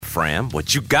Fram.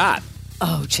 What you got?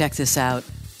 Oh, check this out.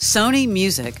 Sony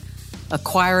Music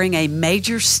acquiring a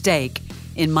major stake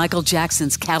in Michael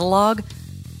Jackson's catalog,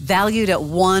 valued at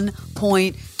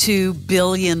 $1.2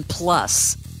 billion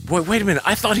plus. Wait a minute.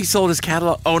 I thought he sold his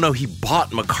catalog. Oh, no, he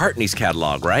bought McCartney's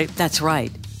catalog, right? That's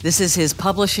right. This is his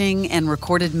publishing and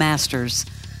recorded masters.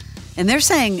 And they're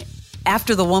saying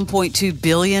after the $1.2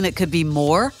 billion, it could be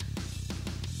more.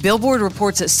 Billboard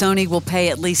reports that Sony will pay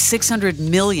at least $600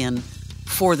 million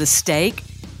for the stake.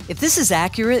 If this is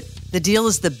accurate, the deal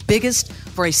is the biggest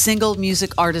for a single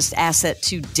music artist asset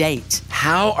to date.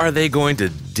 How are they going to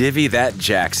divvy that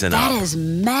Jackson up? That is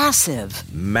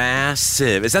massive.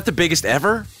 Massive. Is that the biggest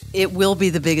ever? It will be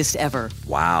the biggest ever.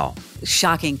 Wow.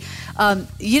 Shocking.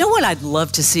 You know what I'd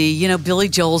love to see? You know, Billy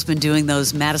Joel's been doing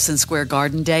those Madison Square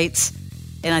Garden dates,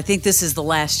 and I think this is the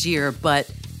last year, but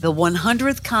the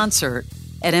 100th concert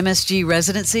at MSG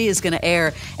Residency is going to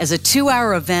air as a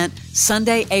 2-hour event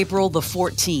Sunday, April the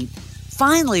 14th.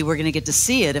 Finally, we're going to get to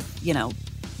see it. If you know,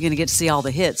 you're going to get to see all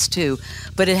the hits too.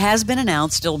 But it has been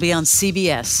announced it'll be on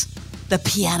CBS, The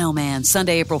Piano Man,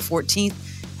 Sunday, April 14th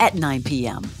at 9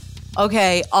 p.m.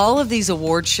 Okay, all of these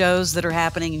award shows that are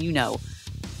happening, and you know,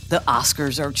 the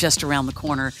Oscars are just around the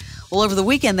corner. Well, over the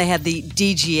weekend, they had the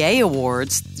DGA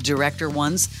Awards, the director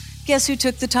ones. Guess who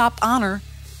took the top honor?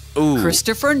 Ooh.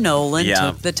 Christopher Nolan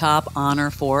Yeah. took the top honor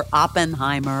for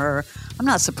Oppenheimer. I'm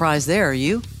not surprised there, are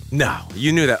you? No,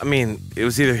 you knew that. I mean, it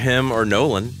was either him or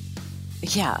Nolan.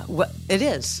 Yeah, it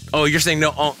is. Oh, you're saying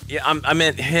no? Oh, yeah, I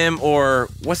meant him or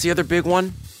what's the other big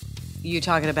one? You're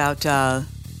talking about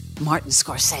Martin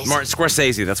Scorsese. Martin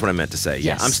Scorsese. That's what I meant to say.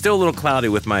 Yeah, Yes. I'm still a little cloudy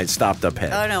with my stopped-up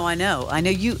head. Oh, no, I know. I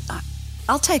know you.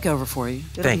 I'll take over for you.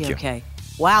 It'll Thank be you. okay.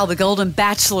 Wow, the Golden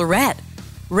Bachelorette.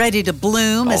 Ready to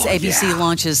bloom as Oh, ABC yeah.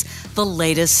 launches the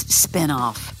latest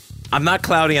spinoff. I'm not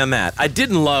cloudy on that. I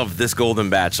didn't love this Golden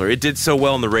Bachelor. It did so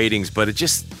well in the ratings, but it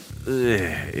just...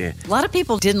 A lot of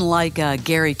people didn't like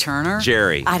Gary Turner.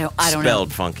 Jerry. I don't know.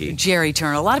 Spelled funky. Jerry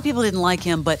Turner. A lot of people didn't like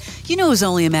him, but you know it was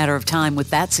only a matter of time with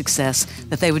that success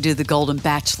that they would do the Golden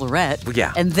Bachelorette.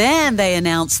 Yeah. And then they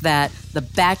announced that the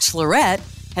Bachelorette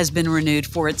has been renewed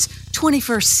for its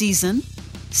 21st season,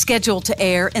 scheduled to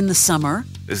air in the summer.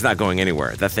 It's not going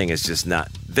anywhere. That thing is just not...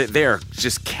 They're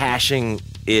just cashing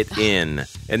it in.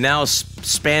 And now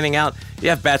spanning out... You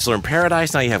have Bachelor in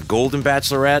Paradise. Now you have Golden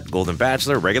Bachelorette, Golden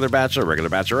Bachelor, Regular Bachelor, Regular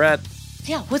Bachelorette.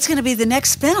 Yeah, what's going to be the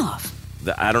next spinoff?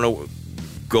 I don't know.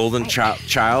 Golden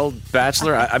Child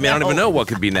Bachelor? I mean, I don't even know what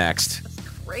could be next.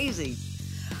 Crazy.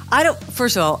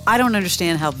 First of all, I don't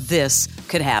understand how this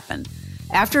could happen.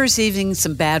 After receiving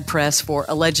some bad press for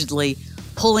allegedly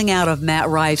pulling out of Matt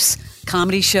Rife's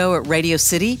comedy show at Radio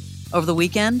City over the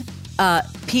weekend,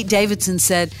 Pete Davidson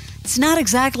said, it's not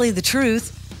exactly the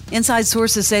truth. Inside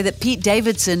sources say that Pete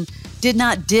Davidson did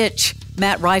not ditch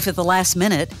Matt Rife at the last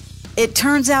minute. It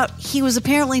turns out he was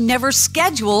apparently never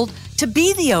scheduled to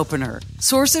be the opener.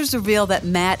 Sources reveal that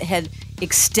Matt had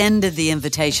extended the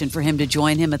invitation for him to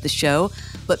join him at the show,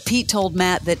 but Pete told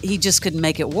Matt that he just couldn't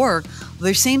make it work. Well,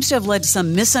 there seems to have led to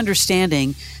some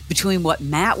misunderstanding between what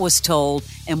Matt was told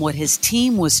and what his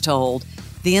team was told.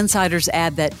 The insiders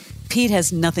add that Pete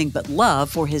has nothing but love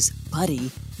for his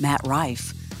buddy, Matt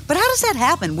Rife. But how does that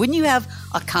happen? Wouldn't you have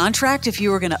a contract if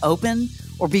you were going to open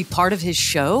or be part of his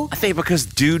show? I think because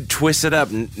dude twists it up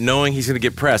knowing he's going to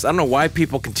get pressed. I don't know why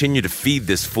people continue to feed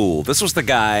this fool. This was the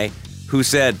guy who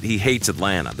said he hates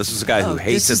Atlanta. This was the guy who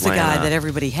hates This is Atlanta. the guy that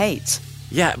everybody hates.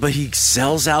 Yeah, but he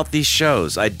sells out these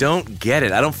shows. I don't get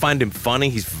it. I don't find him funny.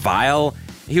 He's vile.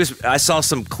 I saw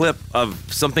some clip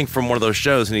of something from one of those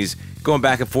shows, and he's going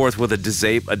back and forth with a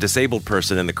disabled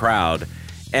person in the crowd,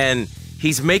 and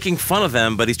he's making fun of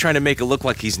them, but he's trying to make it look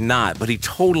like he's not, but he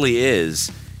totally is.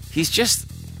 He's just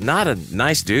not a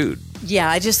nice dude. Yeah,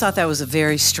 I just thought that was a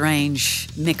very strange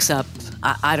mix-up.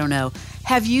 I don't know.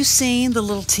 Have you seen the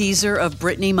little teaser of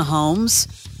Brittany Mahomes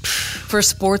for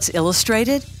Sports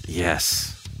Illustrated?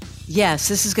 Yes. Yes,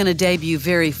 this is going to debut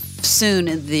very soon,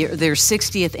 in their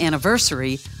 60th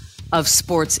anniversary of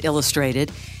Sports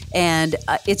Illustrated. And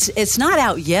it's not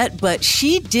out yet, but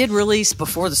she did release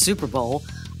before the Super Bowl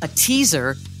a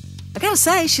teaser. I gotta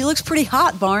say, she looks pretty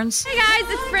hot, Barnes. Hey guys,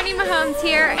 it's Brittany Mahomes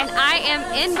here, and I am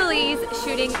in Belize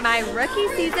shooting my rookie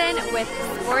season with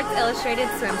Sports Illustrated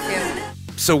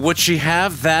swimsuit. So would she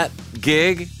have that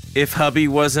gig if hubby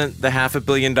wasn't the $500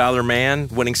 million man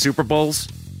winning Super Bowls?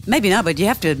 Maybe not, but you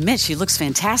have to admit she looks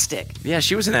fantastic. Yeah,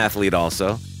 she was an athlete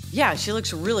also. Yeah, she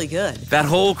looks really good. That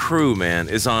whole crew, man,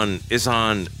 is on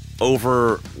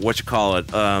over watch.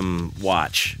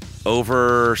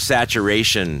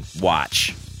 Oversaturation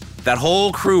watch. That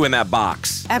whole crew in that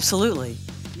box. Absolutely.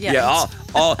 Yeah,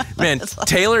 man,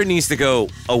 Taylor needs to go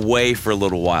away for a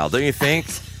little while, don't you think?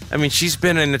 I mean, she's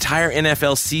been an entire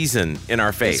NFL season in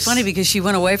our face. It's funny because she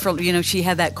went away for, she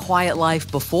had that quiet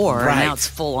life before, Right. and now it's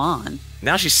full on.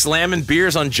 Now she's slamming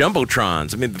beers on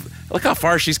Jumbotrons. I mean, look how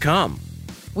far she's come.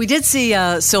 We did see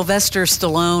Sylvester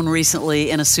Stallone recently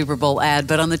in a Super Bowl ad,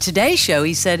 but on the Today Show,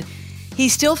 he said he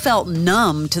still felt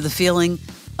numb to the feeling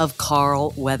of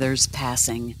Carl Weathers'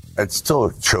 passing. It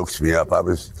still chokes me up. I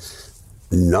was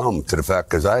numb to the fact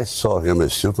because I saw him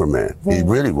as Superman. He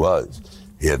really was.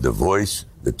 He had the voice,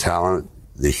 the talent,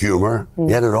 the humor.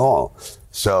 He had it all.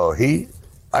 So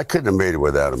I couldn't have made it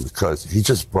without him because he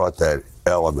just brought that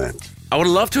element. I would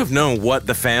love to have known what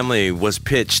the family was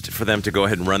pitched for them to go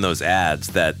ahead and run those ads,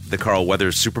 the Carl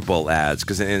Weathers Super Bowl ads,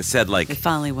 because it said It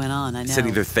finally went on, I know. It said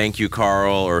either "Thank you,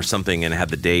 Carl" or something, and it had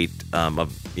the date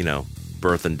of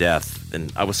birth and death,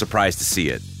 and I was surprised to see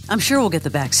it. I'm sure we'll get the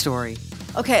backstory.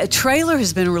 Okay, a trailer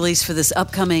has been released for this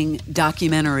upcoming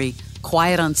documentary,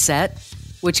 Quiet on Set,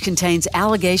 which contains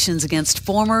allegations against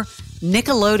former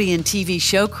Nickelodeon TV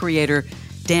show creator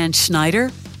Dan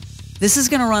Schneider. This is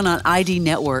going to run on ID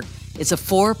Network. It's a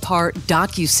 4-part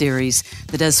docuseries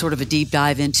that does sort of a deep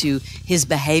dive into his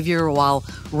behavior while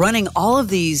running all of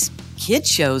these kid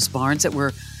shows, Barnes, that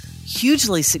were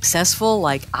hugely successful,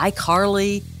 like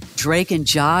iCarly, Drake and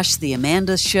Josh, The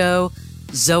Amanda Show,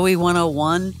 Zoe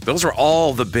 101. Those are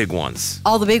all the big ones.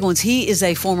 All the big ones. He is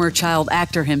a former child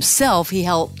actor himself. He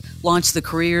helped launch the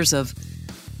careers of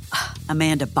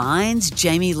Amanda Bynes,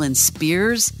 Jamie Lynn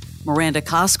Spears, Miranda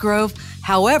Cosgrove.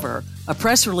 However, a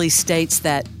press release states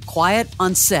that Quiet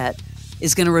on Set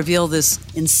is going to reveal this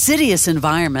insidious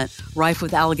environment rife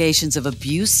with allegations of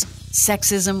abuse,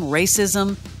 sexism,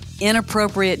 racism,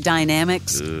 inappropriate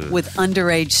dynamics with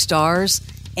underage stars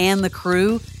and the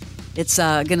crew. It's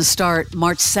going to start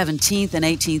March 17th and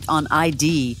 18th on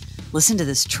ID. Listen to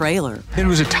this trailer. It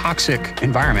was a toxic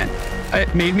environment.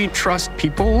 It made me trust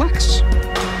people less.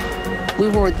 We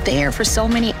were there for so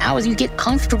many hours. You get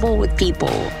comfortable with people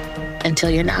until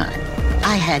you're not.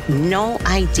 I had no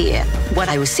idea what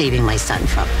I was saving my son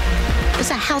from. It's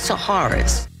a house of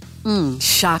horrors.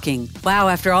 Shocking. Wow,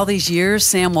 after all these years,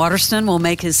 Sam Waterston will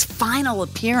make his final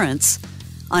appearance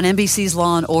on NBC's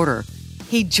Law & Order.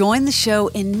 He joined the show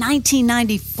in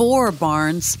 1994,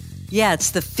 Barnes. Yeah,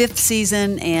 it's the 5th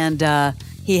season, and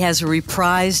he has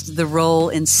reprised the role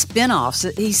in spin-offs.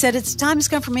 He said, time has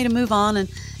come for me to move on and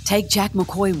take Jack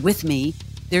McCoy with me.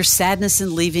 There's sadness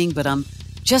in leaving, but I'm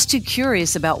just too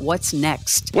curious about what's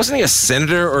next. Wasn't he a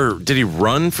senator, or did he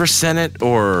run for Senate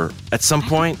or at some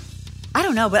point? I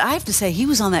don't know, but I have to say, he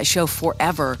was on that show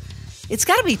forever. It's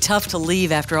got to be tough to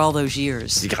leave after all those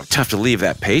years. It's tough to leave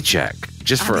that paycheck.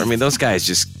 I mean, those guys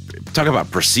just talk about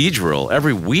procedural.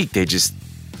 Every week they just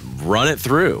run it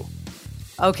through.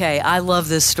 Okay, I love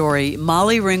this story.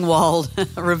 Molly Ringwald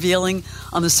revealing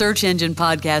on the Search Engine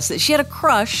podcast that she had a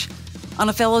crush on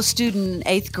a fellow student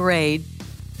in 8th grade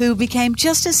who became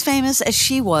just as famous as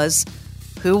she was.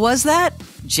 Who was that?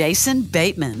 Jason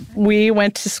Bateman. We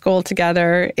went to school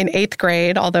together in 8th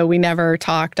grade, although we never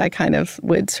talked. I kind of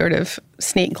would sort of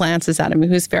sneak glances at him. He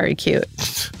was very cute.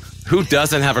 Who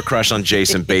doesn't have a crush on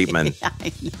Jason Bateman?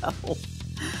 I know.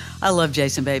 I love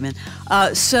Jason Bateman.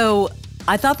 So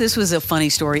I thought this was a funny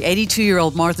story.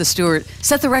 82-year-old Martha Stewart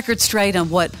set the record straight on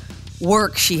what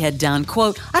work she had done.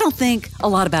 Quote, I don't think a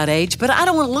lot about age, but I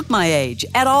don't want to look my age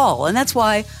at all. And that's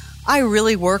why I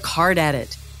really work hard at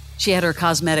it. She had her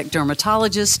cosmetic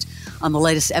dermatologist on the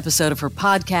latest episode of her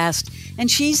podcast, and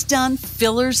she's done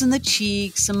fillers in the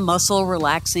cheeks, some muscle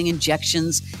relaxing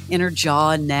injections in her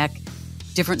jaw and neck,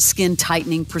 different skin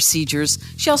tightening procedures.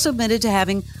 She also admitted to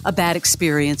having a bad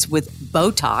experience with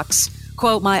Botox.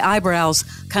 Quote, my eyebrows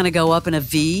kind of go up in a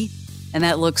V, and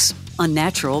that looks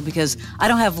unnatural because I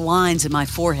don't have lines in my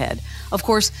forehead. Of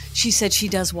course, she said she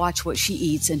does watch what she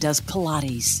eats and does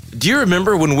Pilates. Do you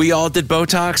remember when we all did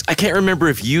Botox? I can't remember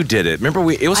if you did it. Remember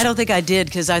it was. I don't think I did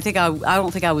because I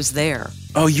don't think I was there.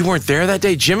 Oh, you weren't there that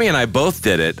day? Jimmy and I both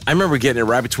did it. I remember getting it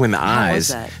right between the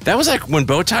eyes. How was that? That was like when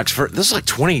Botox this was like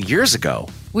 20 years ago.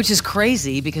 Which is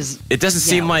crazy because it doesn't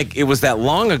seem like it was that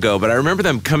long ago, but I remember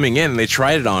them coming in and they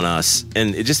tried it on us,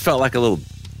 and it just felt like a little,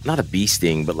 not a bee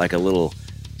sting, but like a little,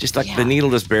 just like the needle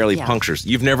just barely punctures.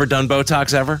 You've never done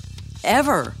Botox ever?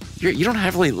 Ever. You don't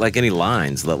have really like any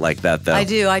lines like that, though. I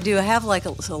do. I have like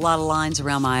a lot of lines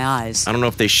around my eyes. I don't know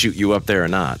if they shoot you up there or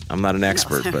not. I'm not an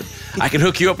expert, but I can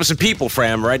hook you up with some people,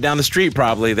 Fram, right down the street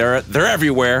probably. They're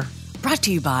everywhere. Brought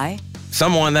to you by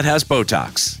someone that has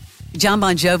Botox. John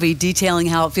Bon Jovi detailing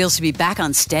how it feels to be back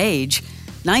on stage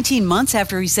 19 months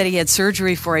after he said he had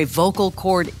surgery for a vocal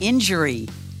cord injury.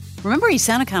 Remember, he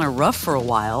sounded kind of rough for a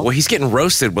while. Well, he's getting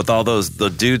roasted with all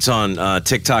the dudes on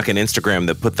TikTok and Instagram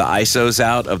that put the ISOs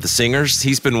out of the singers.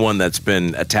 He's been one that's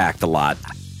been attacked a lot.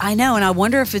 I know, and I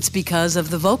wonder if it's because of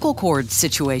the vocal cord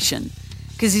situation.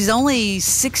 Because he's only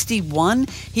 61.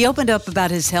 He opened up about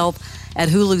his health at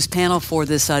Hulu's panel for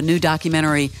this new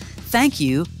documentary, Thank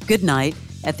You, Good Night,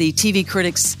 at the TV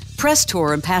Critics Press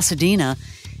Tour in Pasadena.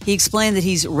 He explained that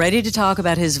he's ready to talk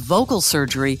about his vocal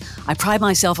surgery. I pride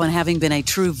myself on having been a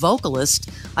true vocalist.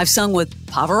 I've sung with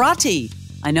Pavarotti.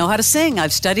 I know how to sing.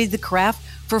 I've studied the craft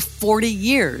for 40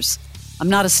 years. I'm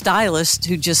not a stylist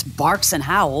who just barks and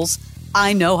howls.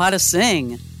 I know how to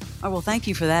sing. Oh, well, thank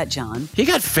you for that, John. He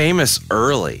got famous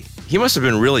early. He must have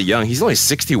been really young. He's only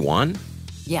 61.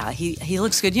 Yeah, he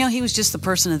looks good. You know, he was just the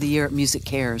person of the year at Music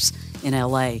Cares in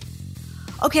L.A.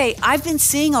 Okay, I've been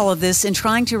seeing all of this and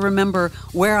trying to remember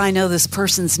where I know this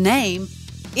person's name.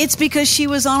 It's because she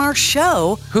was on our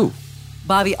show. Who?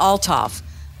 Bobby Altoff.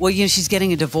 Well, you know, she's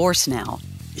getting a divorce now.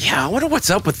 Yeah, I wonder what's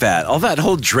up with that. All that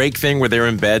whole Drake thing where they're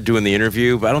in bed doing the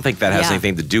interview, but I don't think that has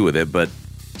anything to do with it, but...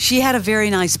 She had a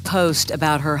very nice post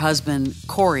about her husband,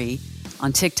 Corey,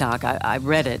 on TikTok. I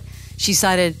read it. She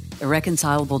cited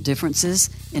irreconcilable differences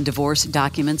in divorce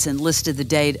documents and listed the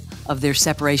date of their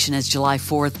separation as July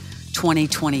 4th,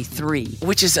 2023.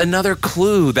 Which is another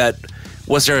clue that,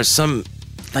 was there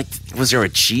a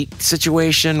cheat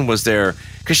situation? Was there,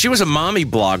 because she was a mommy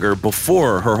blogger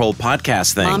before her whole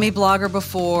podcast thing. Mommy blogger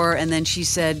before, and then she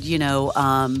said, you know,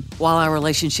 while our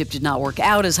relationship did not work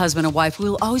out as husband and wife, we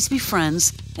will always be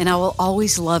friends, and I will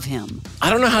always love him. I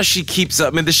don't know how she keeps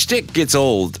up. I mean, the shtick gets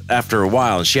old after a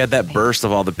while, and she had that burst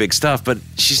of all the big stuff, but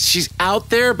she's out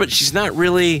there, but she's not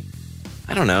really,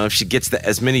 I don't know if she gets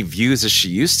as many views as she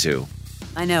used to.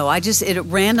 I know. It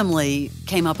randomly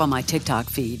came up on my TikTok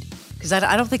feed. Because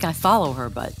I don't think I follow her,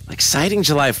 but... Like citing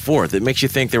July 4th, it makes you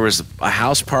think there was a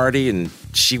house party and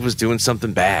she was doing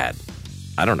something bad.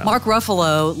 I don't know. Mark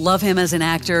Ruffalo, love him as an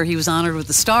actor. He was honored with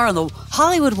the star on the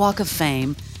Hollywood Walk of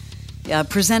Fame.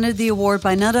 Presented the award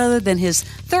by none other than his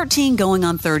 13 going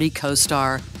on 30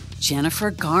 co-star,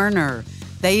 Jennifer Garner.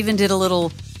 They even did a little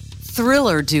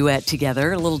Thriller duet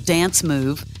together, a little dance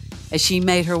move, as she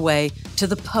made her way to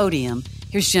the podium.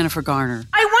 Here's Jennifer Garner.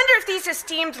 I wonder if these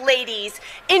esteemed ladies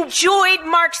enjoyed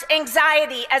Mark's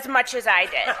anxiety as much as I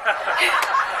did.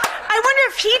 I wonder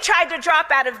if he tried to drop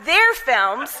out of their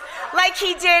films like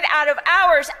he did out of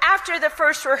ours after the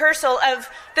first rehearsal of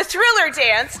the Thriller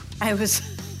dance. I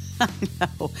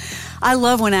know. I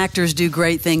love when actors do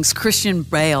great things. Christian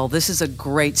Bale, this is a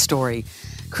great story.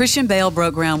 Christian Bale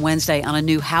broke ground Wednesday on a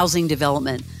new housing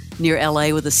development near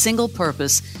L.A. with a single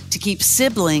purpose: to keep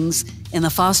siblings in the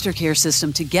foster care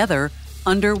system together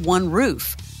under one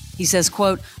roof. He says,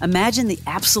 quote, imagine the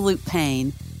absolute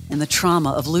pain and the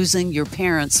trauma of losing your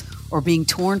parents or being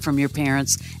torn from your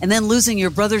parents and then losing your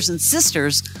brothers and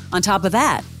sisters on top of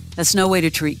that. That's no way to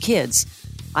treat kids.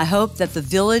 I hope that the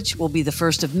village will be the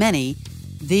first of many.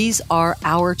 These are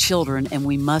our children and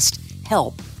we must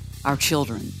help our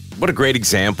children. What a great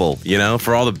example, you know,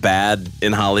 for all the bad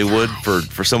in Hollywood,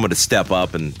 for someone to step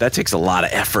up. And that takes a lot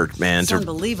of effort, man,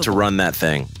 to run that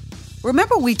thing.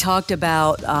 Remember we talked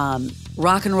about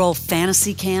Rock and Roll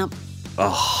Fantasy Camp?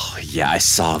 Oh, yeah, I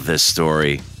saw this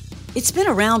story. It's been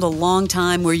around a long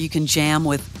time where you can jam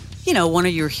with, you know, one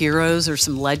of your heroes or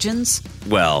some legends.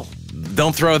 Well,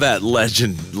 don't throw that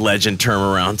legend term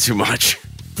around too much.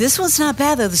 This one's not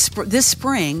bad, though. This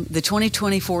spring, the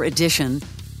 2024 edition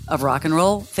of Rock and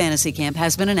Roll Fantasy Camp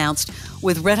has been announced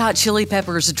with Red Hot Chili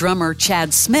Peppers drummer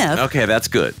Chad Smith. Okay, that's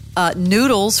good.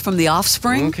 Noodles from The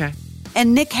Offspring. Okay.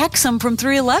 And Nick Hexum from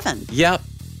 311. Yep.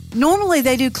 Normally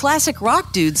they do classic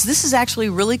rock dudes. This is actually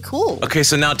really cool. Okay,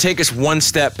 so now take us one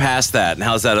step past that. And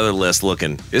how's that other list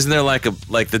looking? Isn't there like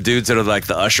the dudes that are like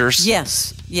the ushers?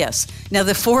 Yes. Now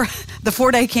the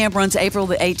 4-day camp runs April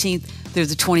the 18th through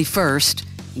the 21st.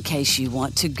 In case you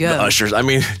want to go. The ushers. I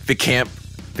mean, the camp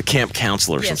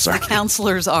counselors. Yes, I'm sorry. The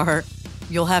counselors are.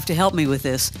 You'll have to help me with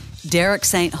this. Derek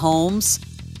St. Holmes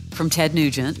from Ted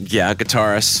Nugent. Yeah,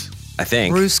 guitarist, I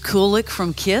think. Bruce Kulick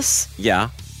from Kiss.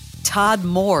 Yeah. Todd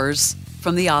Moores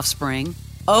from The Offspring.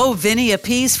 Oh, Vinny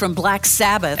Appice from Black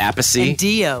Sabbath. Appice. And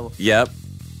Dio. Yep.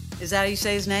 Is that how you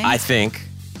say his name? I think.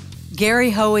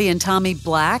 Gary Hoey and Tommy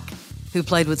Black, who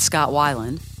played with Scott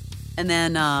Weiland. And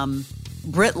then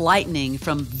Britt Lightning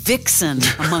from Vixen,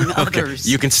 among others.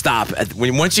 You can stop.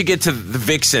 Once you get to the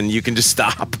Vixen, you can just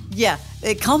stop. Yeah.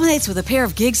 It culminates with a pair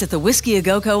of gigs at the Whiskey A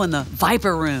Go-Go and the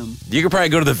Viper Room. You could probably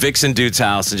go to the Vixen dude's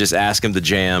house and just ask him to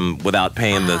jam without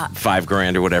paying the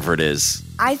 $5,000 or whatever it is.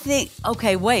 I think,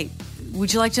 okay, wait.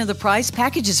 Would you like to know the price?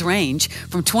 Packages range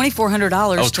from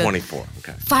 $2,400 Oh, to 24.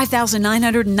 Okay.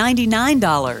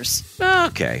 $5,999.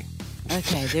 Okay.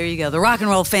 Okay, there you go. The Rock and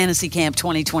Roll Fantasy Camp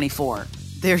 2024.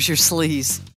 There's your sleaze.